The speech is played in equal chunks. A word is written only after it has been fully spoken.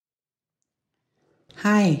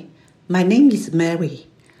Hi, my name is Mary.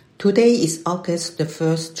 Today is August the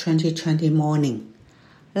 1st, 2020 morning.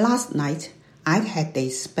 Last night, I had a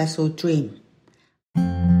special dream.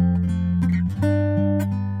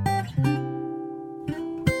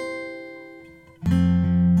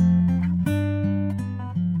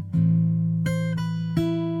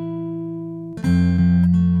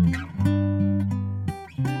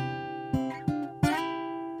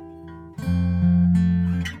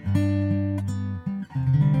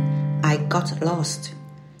 I got lost,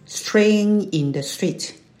 straying in the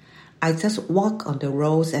street. I just walked on the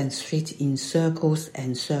roads and streets in circles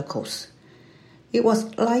and circles. It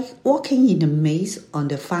was like walking in a maze on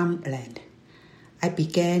the farmland. I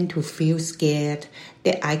began to feel scared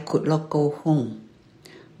that I could not go home.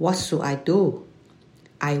 What should I do?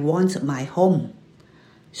 I want my home.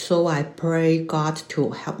 So I prayed God to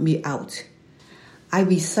help me out. I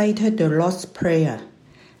recited the Lord's Prayer.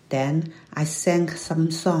 Then I sang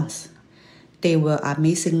some songs. They were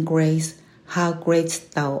Amazing Grace, How Great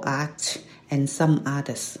Thou Art, and some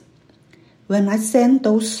others. When I sang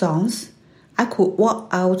those songs, I could walk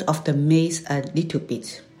out of the maze a little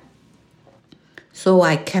bit. So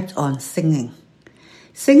I kept on singing.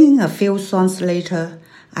 Singing a few songs later,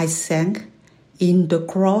 I sang, In the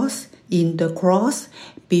cross,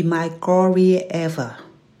 be my glory ever.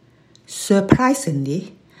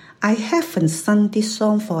 Surprisingly, I haven't sung this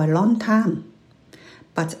song for a long time.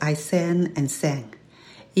 But I sang and sang,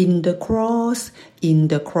 In the cross.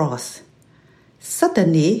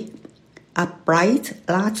 Suddenly, a bright,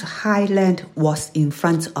 large highland was in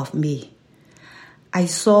front of me. I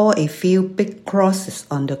saw a few big crosses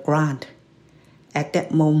on the ground. At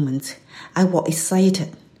that moment, I was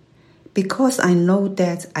excited because I know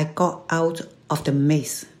that I got out of the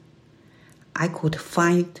maze. I could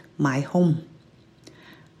find my home.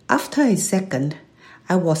 After a second,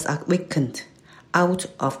 I was awakened out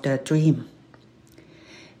of the dream.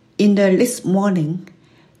 In the next morning,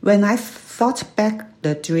 when I thought back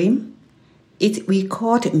the dream, it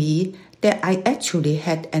recalled me that I actually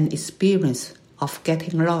had an experience of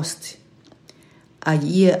getting lost. A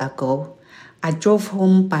year ago, I drove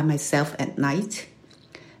home by myself at night.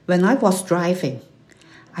 When I was driving,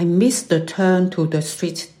 I missed the turn to the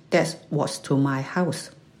street that was to my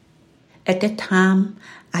house. At that time,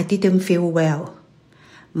 I didn't feel well.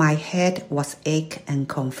 My head was achy and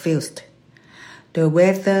confused. The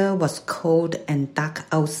weather was cold and dark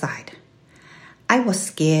outside. I was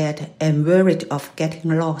scared and worried of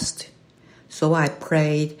getting lost. So I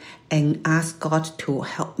prayed and asked God to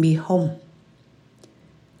help me home.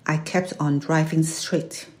 I kept on driving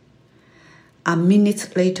straight. A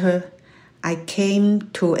minute later, I came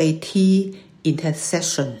to a T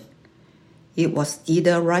intersection. It was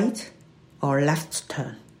either right or left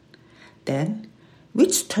turn. Then,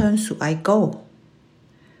 which turn should I go?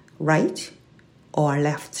 Right or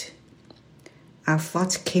left? A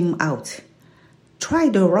thought came out. Try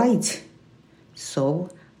the right. So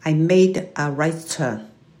I made a right turn.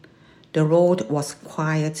 The road was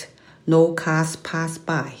quiet. No cars passed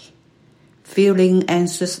by. Feeling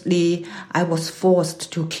anxiously, I was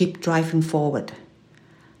forced to keep driving forward.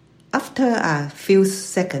 After a few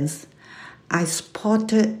seconds, I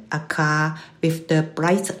spotted a car with the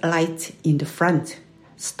bright light in the front,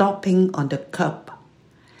 stopping on the curb.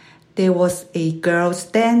 There was a girl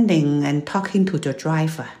standing and talking to the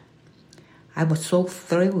driver. I was so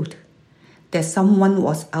thrilled that someone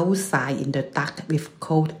was outside in the dark with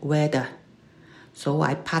cold weather. So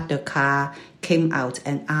I parked the car, came out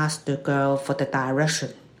and asked the girl for the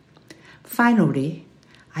direction. Finally,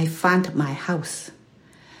 I found my house.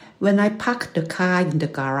 When I parked the car in the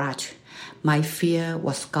garage, my fear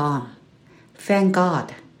was gone. Thank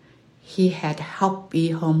God, He had helped me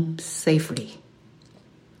home safely.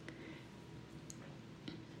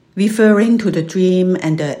 Referring to the dream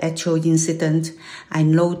and the actual incident, I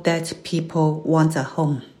know that people want a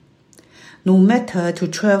home. No matter to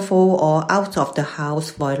travel or out of the house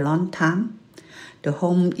for a long time, the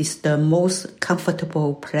home is the most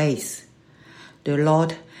comfortable place. The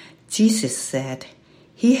Lord Jesus said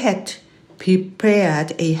He had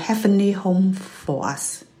prepared a heavenly home for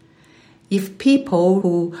us. If people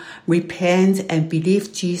who repent and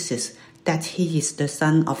believe Jesus that He is the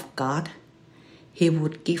Son of God, He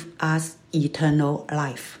would give us eternal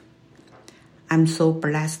life. I'm so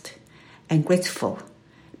blessed and grateful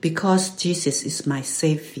because Jesus is my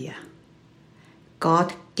Savior.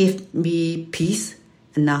 God gave me peace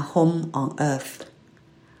and a home on earth,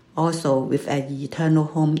 also with an eternal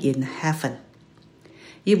home in heaven.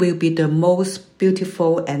 It will be the most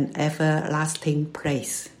beautiful and everlasting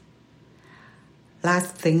place.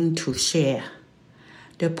 Last thing to share.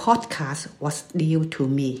 The podcast was new to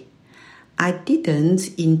me. I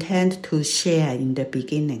didn't intend to share in the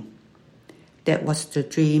beginning. That was the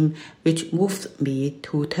dream which moved me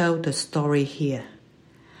to tell the story here.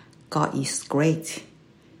 God is great.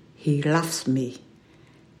 He loves me.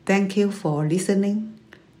 Thank you for listening.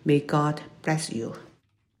 May God bless you.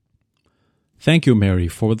 Thank you, Mary,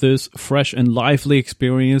 for this fresh and lively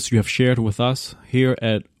experience you have shared with us. Here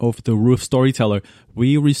at Over the Roof Storyteller,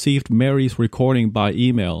 we received Mary's recording by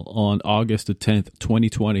email on August the 10th,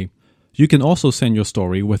 2020. You can also send your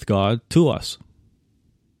story with God to us.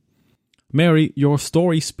 Mary, your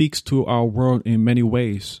story speaks to our world in many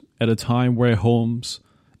ways. At a time where homes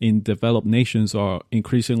in developed nations are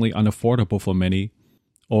increasingly unaffordable for many,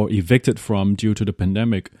 or evicted from due to the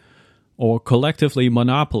pandemic, or collectively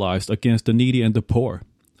monopolized against the needy and the poor,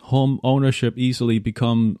 home ownership easily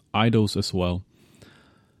become idols as well.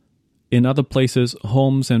 In other places,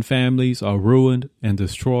 homes and families are ruined and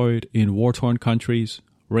destroyed in war-torn countries,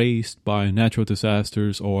 razed by natural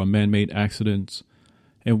disasters or man-made accidents,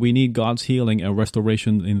 and we need God's healing and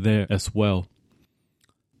restoration in there as well.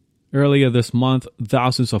 Earlier this month,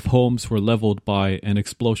 thousands of homes were leveled by an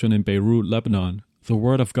explosion in Beirut, Lebanon. The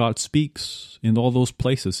word of God speaks in all those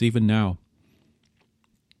places, even now.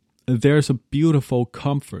 There's a beautiful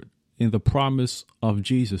comfort in the promise of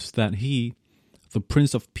Jesus that He, the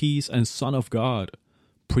Prince of Peace and Son of God,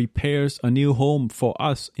 prepares a new home for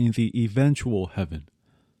us in the eventual heaven.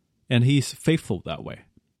 And He's faithful that way.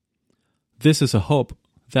 This is a hope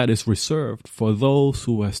that is reserved for those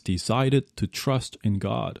who has decided to trust in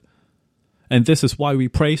God. And this is why we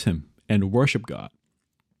praise Him and worship God.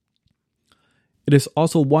 It is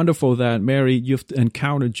also wonderful that, Mary, you've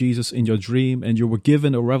encountered Jesus in your dream and you were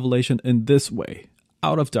given a revelation in this way,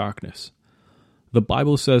 out of darkness. The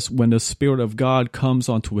Bible says when the Spirit of God comes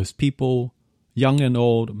onto His people, young and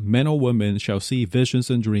old, men or women shall see visions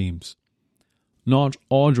and dreams. Not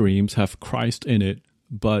all dreams have Christ in it,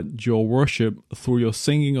 but your worship through your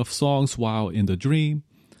singing of songs while in the dream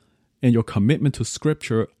and your commitment to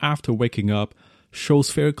Scripture after waking up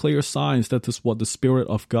shows very clear signs that this is what the Spirit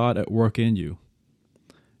of God at work in you.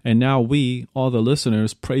 And now we, all the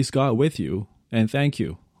listeners, praise God with you and thank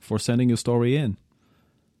you for sending your story in.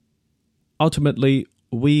 Ultimately,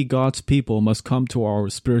 we, God's people, must come to our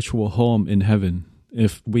spiritual home in heaven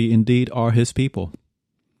if we indeed are His people.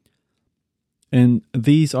 And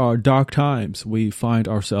these are dark times we find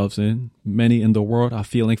ourselves in. Many in the world are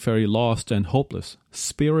feeling very lost and hopeless,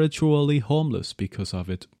 spiritually homeless because of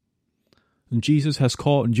it. Jesus has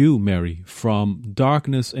called you, Mary, from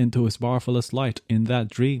darkness into His marvelous light in that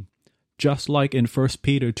dream, just like in 1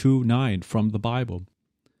 Peter 2:9 from the Bible.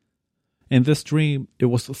 In this dream, it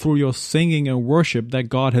was through your singing and worship that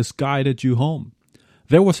God has guided you home.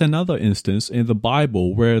 There was another instance in the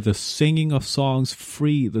Bible where the singing of songs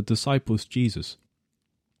freed the disciples Jesus.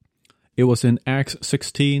 It was in Acts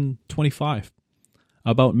 16:25.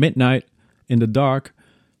 About midnight, in the dark,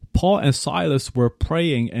 Paul and Silas were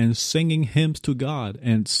praying and singing hymns to God,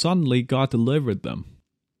 and suddenly God delivered them.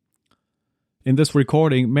 In this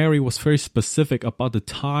recording, Mary was very specific about the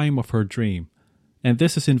time of her dream, and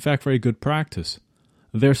this is in fact very good practice.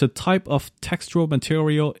 There's a type of textual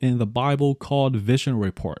material in the Bible called vision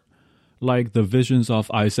report, like the visions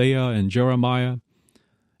of Isaiah and Jeremiah.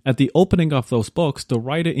 At the opening of those books, the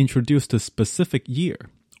writer introduced the specific year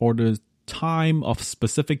or the time of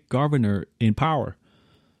specific governor in power.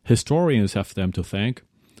 Historians have them to thank.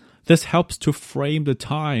 This helps to frame the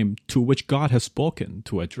time to which God has spoken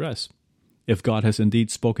to address, if God has indeed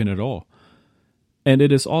spoken at all. And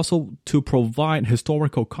it is also to provide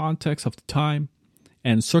historical context of the time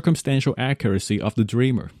and circumstantial accuracy of the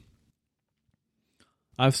dreamer.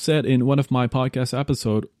 I've said in one of my podcast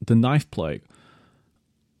episodes, The Ninth Plague,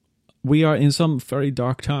 we are in some very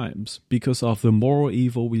dark times because of the moral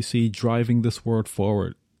evil we see driving this world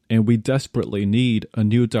forward. And we desperately need a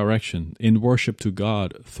new direction in worship to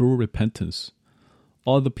God through repentance.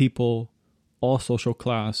 All the people, all social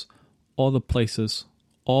class, all the places,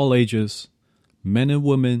 all ages, men and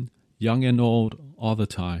women, young and old, all the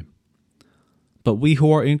time. But we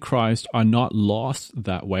who are in Christ are not lost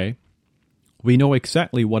that way. We know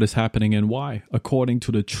exactly what is happening and why, according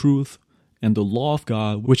to the truth and the law of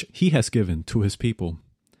God which He has given to His people.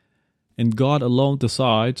 And God alone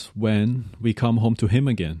decides when we come home to Him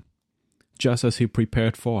again, just as He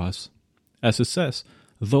prepared for us. As it says,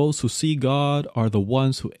 those who see God are the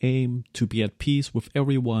ones who aim to be at peace with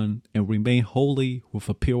everyone and remain holy with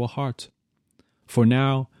a pure heart. For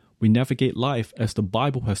now, we navigate life as the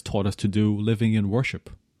Bible has taught us to do, living in worship.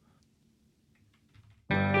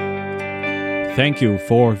 Thank you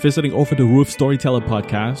for visiting Over the Roof Storyteller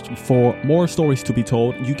Podcast. For more stories to be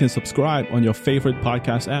told, you can subscribe on your favorite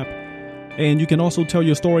podcast app. And you can also tell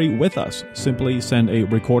your story with us. Simply send a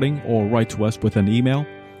recording or write to us with an email.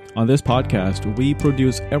 On this podcast, we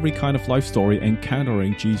produce every kind of life story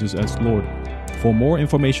encountering Jesus as Lord. For more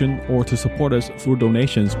information or to support us through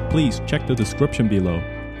donations, please check the description below.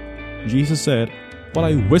 Jesus said, "What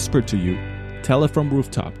I whispered to you, tell it from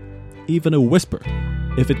rooftop." Even a whisper,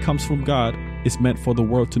 if it comes from God, is meant for the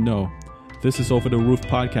world to know. This is Over the Roof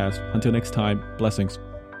Podcast. Until next time, blessings.